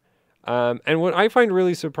of that. And what I find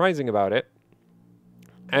really surprising about it,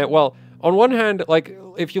 well, on one hand, like,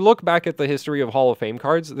 if you look back at the history of Hall of Fame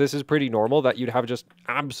cards, this is pretty normal that you'd have just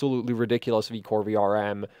absolutely ridiculous VCore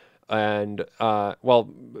VRM. And, well,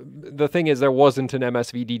 the thing is, there wasn't an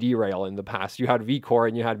MSVDD rail in the past. You had VCore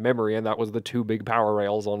and you had memory, and that was the two big power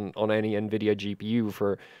rails on any Nvidia GPU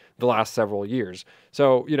for the last several years.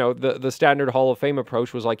 So, you know, the standard Hall of Fame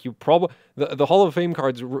approach was like, you probably, the Hall of Fame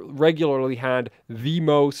cards regularly had the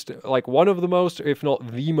most, like, one of the most, if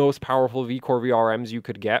not the most powerful VCore VRMs you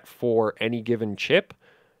could get for any given chip.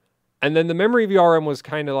 And then the memory VRM was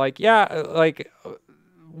kind of like, yeah, like,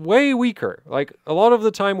 way weaker. Like, a lot of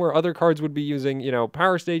the time where other cards would be using, you know,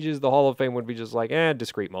 power stages, the Hall of Fame would be just like,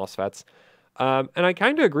 discrete MOSFETs. And I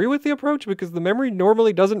kind of agree with the approach because the memory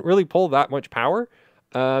normally doesn't really pull that much power.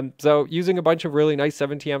 So using a bunch of really nice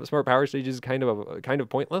 70 amp smart power stages is kind of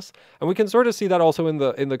pointless. And we can sort of see that also in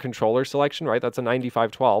the controller selection, right? That's a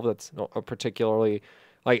 9512. That's not a particularly,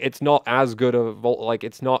 like, it's not as good a like,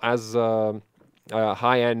 it's not as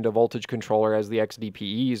high-end a voltage controller as the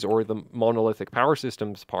XDPEs or the monolithic power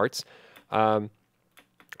systems parts. And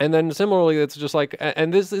then similarly, it's just like,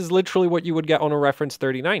 and this is literally what you would get on a reference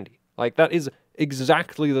 3090. Like, that is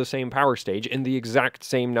exactly the same power stage in the exact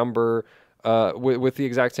same number, with the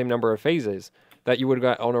exact same number of phases that you would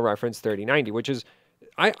get on a reference 3090, which is,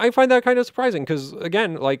 I find that kind of surprising because,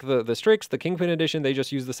 again, like the Strix, the Kingpin edition, they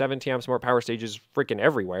just use the 70 amp smart power stages freaking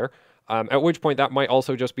everywhere. At which point that might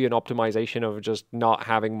also just be an optimization of just not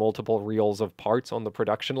having multiple reels of parts on the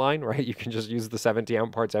production line, right? You can just use the 70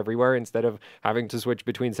 amp parts everywhere instead of having to switch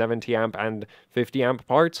between 70 amp and 50 amp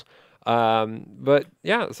parts. But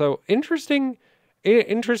yeah, so interesting,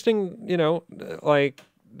 you know, like,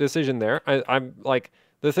 decision there. I'm like,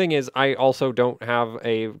 the thing is, I also don't have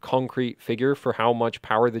a concrete figure for how much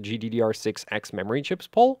power the GDDR6X memory chips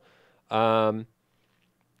pull. But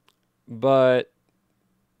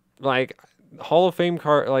like, Hall of Fame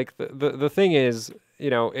card, like, the thing is,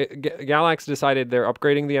 you know, Galax decided they're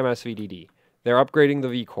upgrading the MSVDD. They're upgrading the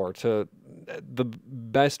VCore to the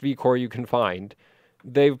best VCore you can find.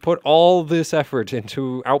 They've put all this effort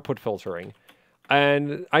into output filtering.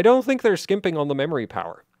 And I don't think they're skimping on the memory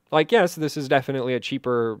power. Like, yes, this is definitely a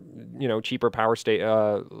cheaper, you know, cheaper power state,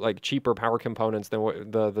 like, cheaper power components than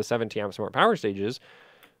what the 70 amp smart power stages.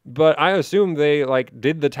 But I assume they, like,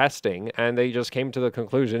 did the testing and they just came to the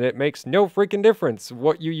conclusion it makes no freaking difference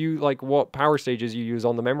what you use, like, what power stages you use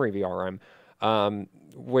on the memory VRM,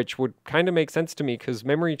 which would kind of make sense to me because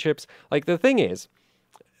memory chips, like, the thing is,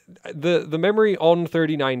 the memory on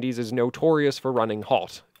 3090s is notorious for running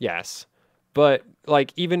hot, yes. But,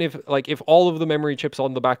 like, even if, like, if all of the memory chips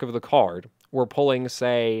on the back of the card were pulling,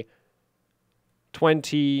 say,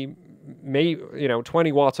 20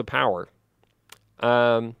 watts of power,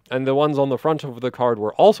 and the ones on the front of the card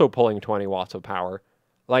were also pulling 20 watts of power,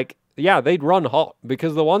 like, yeah, they'd run hot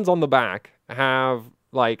because the ones on the back have,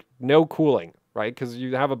 like, no cooling, right? Because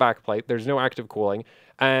you have a backplate, there's no active cooling,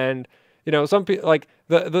 and, you know, some people, like,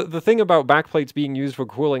 the thing about backplates being used for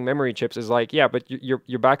cooling memory chips is like, yeah, but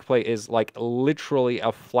your backplate is, like, literally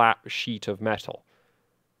a flat sheet of metal.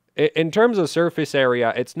 In terms of surface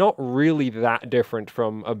area, it's not really that different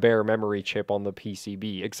from a bare memory chip on the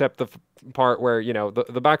PCB, except the part where, you know,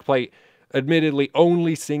 the backplate, admittedly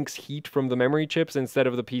only sinks heat from the memory chips instead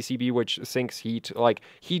of the PCB, which sinks heat. Like,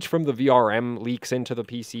 heat from the VRM leaks into the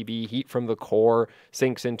PCB, heat from the core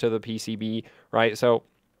sinks into the PCB, right? So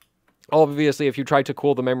obviously, if you try to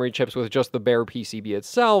cool the memory chips with just the bare PCB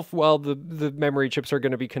itself, well, the memory chips are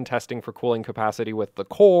going to be contesting for cooling capacity with the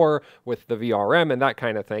core, with the VRM, and that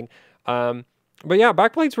kind of thing. But yeah,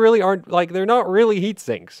 backplates really aren't, like, they're not really heat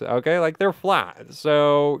sinks, okay? Like, they're flat,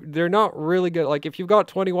 so they're not really good. Like, if you've got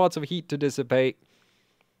 20 watts of heat to dissipate,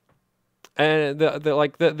 and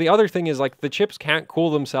the other thing is, like, the chips can't cool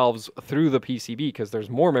themselves through the PCB because there's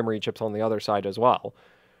more memory chips on the other side as well.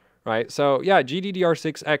 Right, so yeah,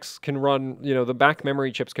 GDDR6X can run, the back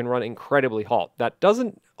memory chips can run incredibly hot. That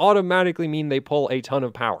doesn't automatically mean they pull a ton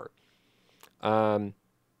of power.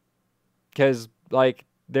 Because, like,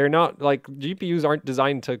 they're not, like, GPUs aren't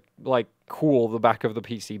designed to, like, cool the back of the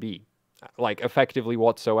PCB, like, effectively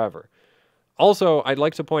whatsoever. Also, I'd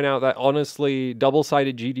like to point out that, honestly,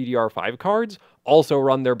 double-sided GDDR5 cards also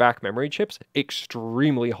run their back memory chips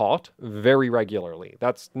extremely hot very regularly.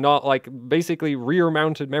 That's not, like, basically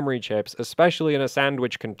rear-mounted memory chips, especially in a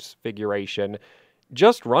sandwich configuration,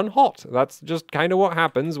 just run hot. That's just kind of what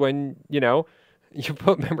happens when, you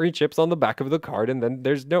put memory chips on the back of the card and then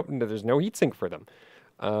there's no heatsink for them.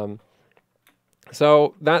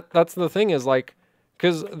 So that's the thing is, like,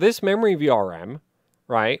 because this memory VRM,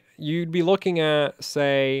 right, you'd be looking at,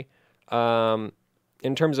 say,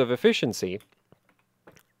 in terms of efficiency.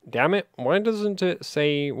 Damn it, why doesn't it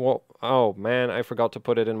say what? Oh man, I forgot to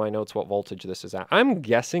put it in my notes what voltage this is at. I'm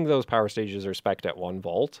guessing those power stages are spec'd at 1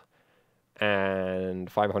 volt and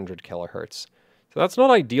 500 kilohertz. So that's not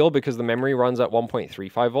ideal because the memory runs at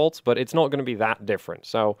 1.35 volts, but it's not going to be that different.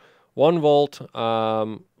 So 1 volt,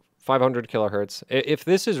 500 kilohertz. If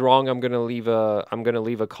this is wrong, I'm gonna leave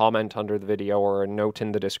a comment under the video or a note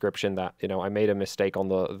in the description that I made a mistake on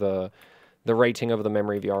the rating of the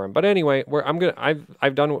memory VRM. But anyway, I've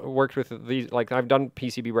worked with these, like, I've done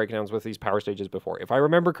PCB breakdowns with these power stages before. If I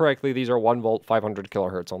remember correctly, these are 1 volt, 500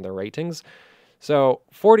 kilohertz on their ratings. So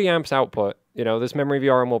 40 amps output, this memory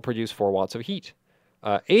VRM will produce 4 watts of heat.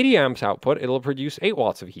 80 amps output, it'll produce 8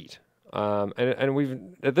 watts of heat. And we've,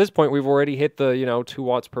 at this point, we've already hit the 2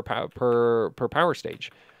 watts per power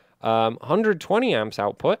stage. 120 amps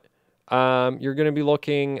output, you're going to be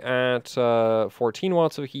looking at 14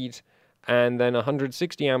 watts of heat, and then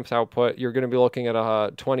 160 amps output, you're going to be looking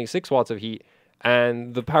at 26 watts of heat,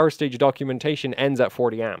 and the power stage documentation ends at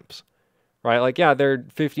 40 amps. Right, like, yeah, they're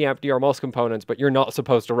 50 amp DRMOS components, but you're not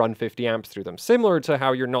supposed to run 50 amps through them. Similar to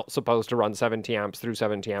how you're not supposed to run 70 amps through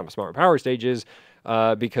 70 amp smart power stages,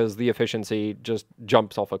 because the efficiency just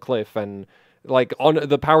jumps off a cliff. And, like, on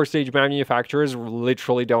the power stage manufacturers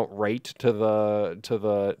literally don't rate to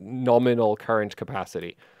the nominal current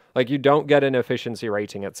capacity. Like, you don't get an efficiency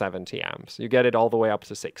rating at 70 amps. You get it all the way up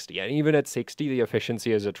to 60. And even at 60, the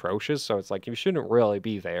efficiency is atrocious, so it's like you shouldn't really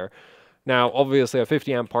be there. Now, obviously, a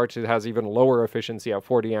 50 amp part has even lower efficiency at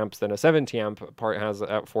 40 amps than a 70 amp part has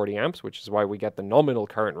at 40 amps, which is why we get the nominal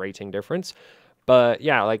current rating difference. But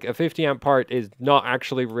yeah, like, a 50 amp part is not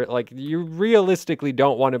actually, like, you realistically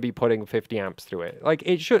don't want to be putting 50 amps through it. Like,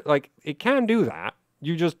 it should, like, it can do that.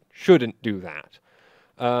 You just shouldn't do that.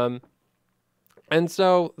 And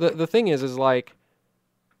so the thing is like,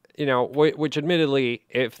 which admittedly,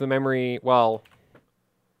 if the memory, well,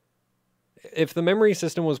 if the memory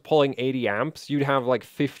system was pulling 80 amps, you'd have like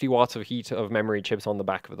 50 watts of heat of memory chips on the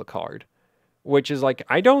back of the card, which is like,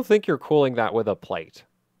 I don't think you're cooling that with a plate.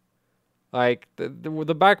 Like,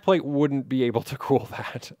 the back plate wouldn't be able to cool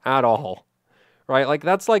that at all, right? Like,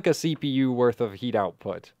 that's like a CPU worth of heat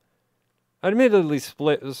output. Admittedly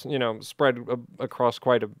spread across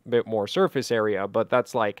quite a bit more surface area, but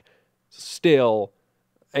that's like still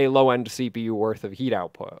a low-end CPU worth of heat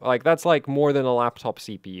output. Like, that's like more than a laptop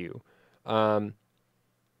CPU. And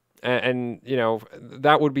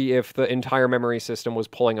that would be if the entire memory system was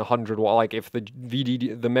pulling 100 watt, like if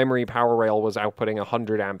the memory power rail was outputting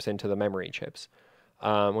 100 amps into the memory chips,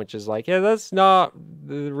 which is like, yeah, that's not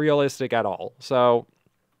realistic at all. So,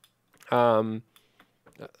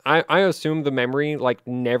 I assume the memory, like,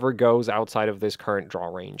 never goes outside of this current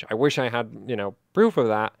draw range. I wish I had, proof of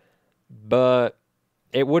that, but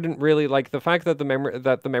it wouldn't really, like, the fact that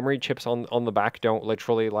the memory chips on the back don't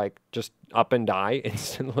literally, like, just up and die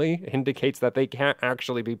instantly indicates that they can't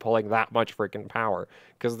actually be pulling that much freaking power,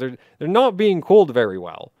 because they're not being cooled very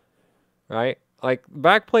well, right? Like,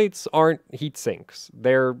 backplates aren't heat sinks.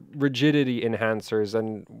 They're rigidity enhancers,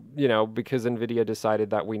 and, because Nvidia decided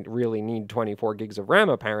that we really need 24 gigs of RAM,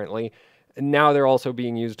 apparently, and now they're also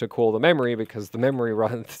being used to cool the memory, because the memory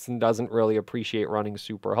doesn't really appreciate running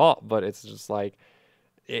super hot, but it's just like,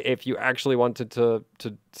 if you actually wanted to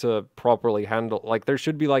properly handle, like, there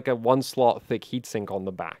should be like a 1 slot thick heatsink on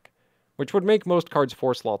the back, which would make most cards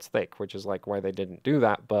 4 slots thick, which is like why they didn't do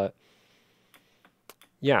that. But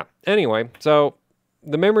yeah, anyway, so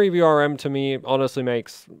the memory VRM to me honestly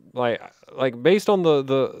makes like based on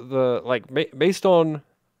based on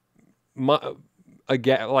my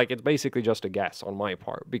like, it's basically just a guess on my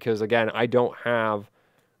part, because again, I don't have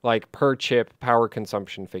like per chip power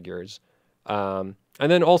consumption figures. And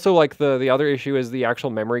then also, like, the other issue is the actual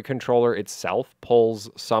memory controller itself pulls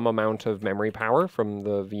some amount of memory power from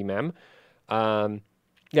the VMEM.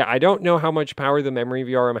 Yeah, I don't know how much power the memory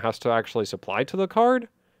VRM has to actually supply to the card,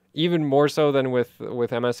 even more so than with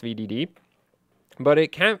MSVDD. But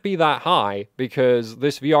it can't be that high because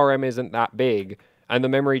this VRM isn't that big, and the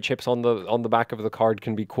memory chips on the back of the card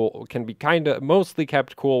can be kind of mostly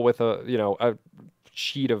kept cool with a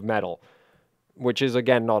sheet of metal, which is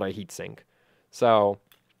again not a heatsink. So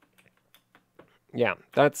yeah,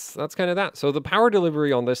 that's kind of that. So the power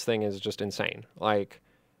delivery on this thing is just insane. Like,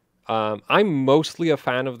 I'm mostly a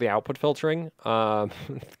fan of the output filtering,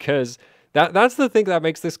 because that's the thing that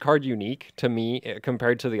makes this card unique to me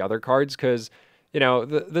compared to the other cards. Because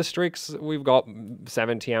the Strix, we've got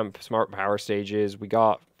 70 amp smart power stages, we've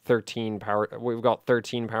got 13 power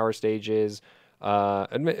stages.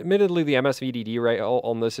 Admittedly, the MSVDD rail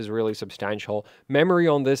on this is really substantial. Memory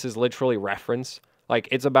on this is literally reference. Like,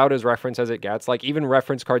 it's about as reference as it gets. Like, even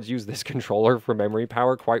reference cards use this controller for memory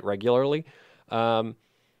power quite regularly.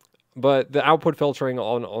 But the output filtering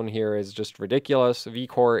on here is just ridiculous.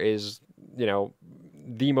 V-Core is,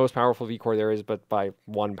 the most powerful V-Core there is, but by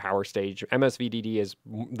 1 power stage. MSVDD is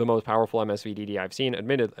the most powerful MSVDD I've seen,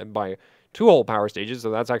 admitted by 2 whole power stages, so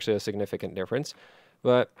that's actually a significant difference.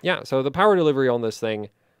 But yeah, so the power delivery on this thing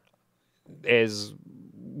is,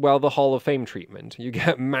 well, the Hall of Fame treatment. You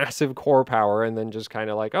get massive core power, and then just kind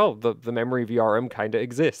of like, oh, the memory VRM kind of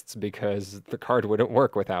exists because the card wouldn't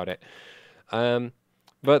work without it.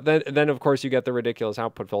 But then of course you get the ridiculous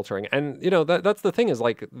output filtering, and that's the thing is,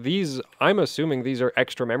 like, these, I'm assuming these are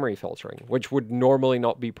extra memory filtering, which would normally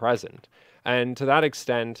not be present, and to that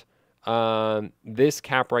extent, this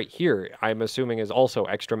cap right here, I'm assuming, is also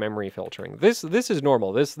extra memory filtering. This is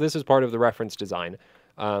normal. This is part of the reference design,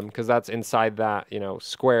 because that's inside that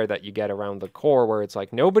square that you get around the core, where it's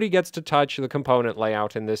like nobody gets to touch the component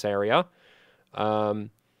layout in this area.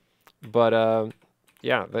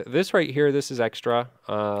 Yeah, this right here, this is extra,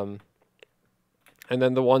 and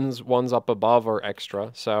then the ones up above are extra.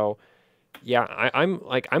 So yeah, I'm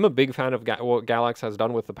a big fan of what Galax has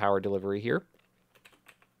done with the power delivery here.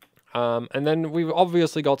 And then we've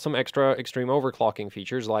obviously got some extra extreme overclocking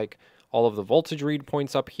features, like all of the voltage read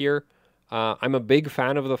points up here. I'm a big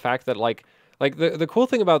fan of the fact that like the cool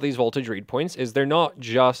thing about these voltage read points is they're not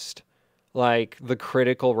just like the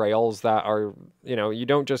critical rails that are, you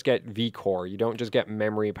don't just get V-Core, you don't just get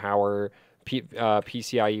memory power,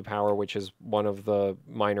 PCIe power, which is one of the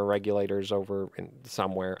minor regulators over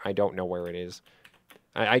somewhere. I don't know where it is.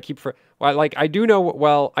 I do know,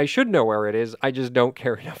 well, I should know where it is. I just don't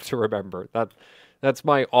care enough to remember. That's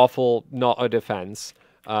my awful, not a defense.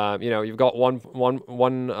 You've got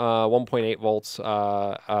 1.8 volts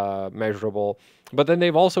measurable, but then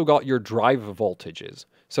they've also got your drive voltages.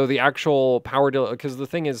 So the actual power, because the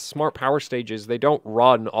thing is, smart power stages, they don't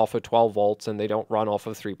run off of 12 volts and they don't run off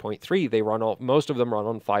of 3.3. They run off, most of them run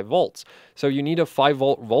on 5 volts. So you need a 5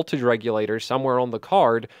 volt voltage regulator somewhere on the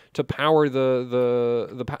card to power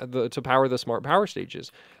to power the smart power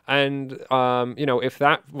stages. And if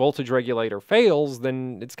that voltage regulator fails,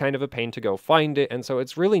 then it's kind of a pain to go find it. And so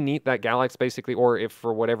it's really neat that Galax basically, or if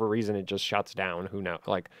for whatever reason it just shuts down, who knows?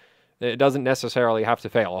 Like, it doesn't necessarily have to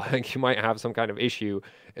fail. Like, you might have some kind of issue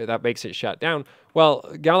that makes it shut down. Well,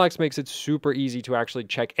 Galax makes it super easy to actually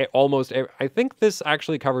check I think this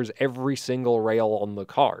actually covers every single rail on the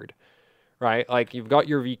card, right? Like, you've got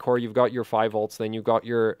your V-Core, you've got your 5 volts, then you've got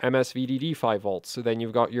your MSVDD 5 volts, so then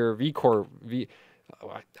you've got your V-Core.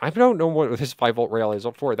 I don't know what this 5 volt rail is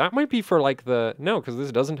for. That might be for like no, because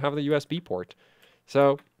this doesn't have the USB port.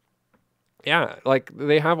 So yeah, like,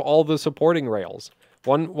 they have all the supporting rails.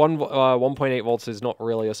 1.8 volts is not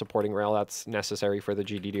really a supporting rail. That's necessary for the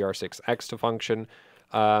GDDR6X to function.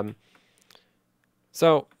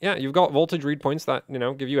 So yeah, you've got voltage read points that,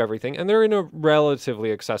 give you everything, and they're in a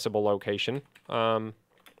relatively accessible location.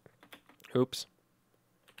 Oops.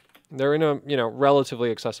 They're in a, relatively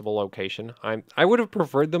accessible location. I would have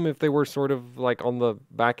preferred them if they were sort of like on the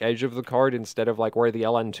back edge of the card instead of like where the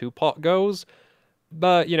LN2 pot goes.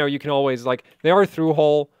 But, you can always, like, they are through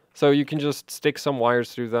hole, so you can just stick some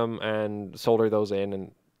wires through them and solder those in,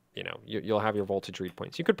 and you know, you'll have your voltage read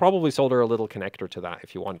points. You could probably solder a little connector to that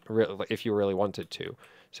if you want, if you really wanted to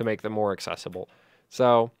make them more accessible.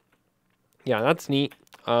 So yeah, that's neat.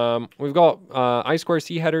 We've got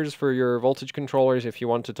I2C headers for your voltage controllers if you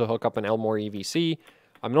wanted to hook up an Elmore EVC.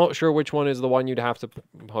 I'm not sure which one is the one you'd have to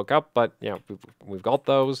hook up, but yeah, we've got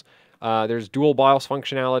those. There's dual BIOS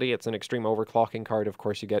functionality. It's an extreme overclocking card. Of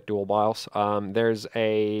course, you get dual BIOS. There's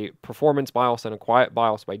a performance BIOS and a quiet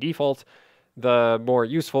BIOS by default. The more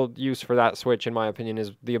useful use for that switch, in my opinion,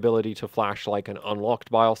 is the ability to flash like an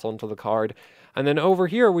unlocked BIOS onto the card. And then over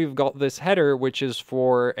here, we've got this header, which is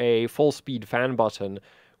for a full speed fan button,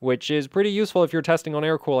 which is pretty useful if you're testing on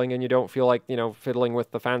air cooling and you don't feel like, you know, fiddling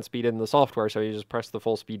with the fan speed in the software. So you just press the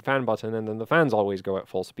full speed fan button and then the fans always go at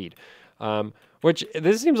full speed. Which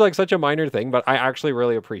this seems like such a minor thing, but I actually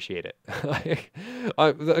really appreciate it.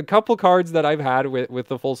 A couple cards that I've had with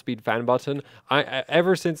the full speed fan button,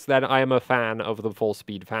 ever since then I am a fan of the full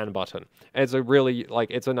speed fan button. It's a really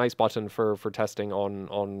it's a nice button for testing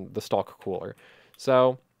on the stock cooler.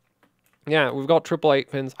 So yeah, we've got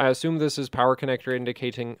 888 pins. I assume this is power connection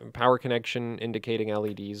indicating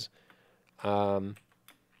LEDs.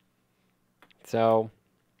 So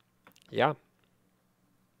yeah.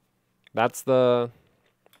 That's the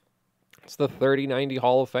 3090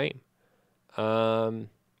 Hall of Fame.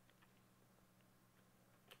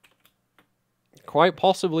 Quite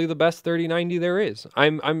possibly the best 3090 there is.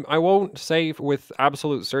 I won't say with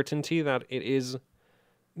absolute certainty that it is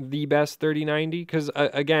the best 3090 because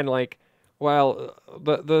again, well,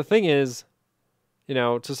 the thing is, you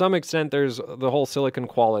know, to some extent there's the whole silicon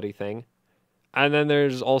quality thing, and then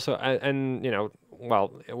there's also and you know.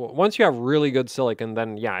 Well, once you have really good silicon,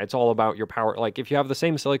 then yeah, it's all about your power. Like if you have the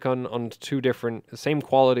same silicon on same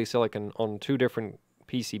quality silicon on two different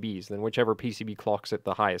PCBs, then whichever PCB clocks it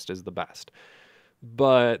the highest is the best.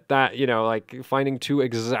 But that, you know, like finding two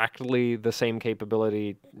exactly the same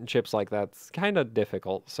capability chips like that's kind of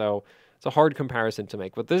difficult. So it's a hard comparison to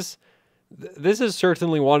make. But this is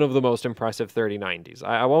certainly one of the most impressive 3090s.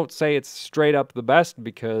 I won't say it's straight up the best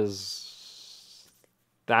because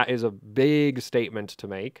that is a big statement to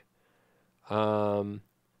make. But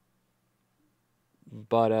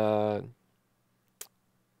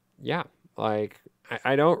yeah, like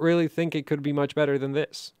I don't really think it could be much better than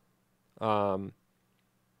this. Well,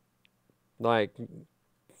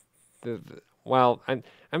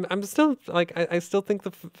 I'm still I still think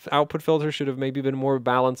the output filter should have maybe been more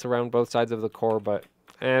balanced around both sides of the core, but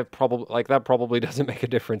probably that probably doesn't make a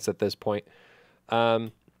difference at this point.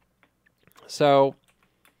 So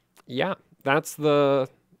yeah, that's the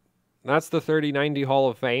 3090 Hall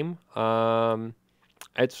of Fame.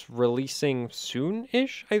 It's releasing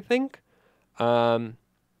soon-ish, I think. And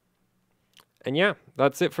yeah,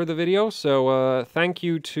 that's it for the video. So thank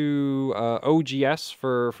you to OGS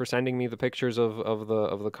for sending me the pictures of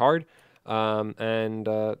the card.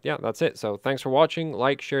 Yeah, that's it. So thanks for watching.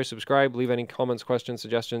 Like, share, subscribe, leave any comments, questions,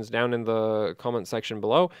 suggestions down in the comment section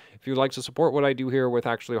below. If you'd like to support what I do here with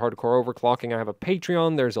actually hardcore overclocking, I have a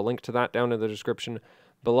Patreon. There's a link to that down in the description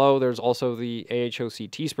below. There's also the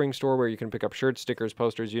AHOC Teespring store where you can pick up shirts, stickers,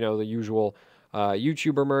 posters, you know, the usual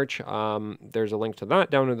YouTuber merch. There's a link to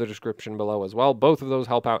that down in the description below as well. Both of those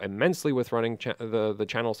help out immensely with running the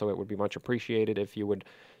channel, so it would be much appreciated if you would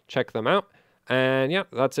check them out. And yeah,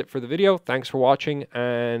 that's it for the video. Thanks for watching,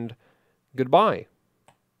 and goodbye.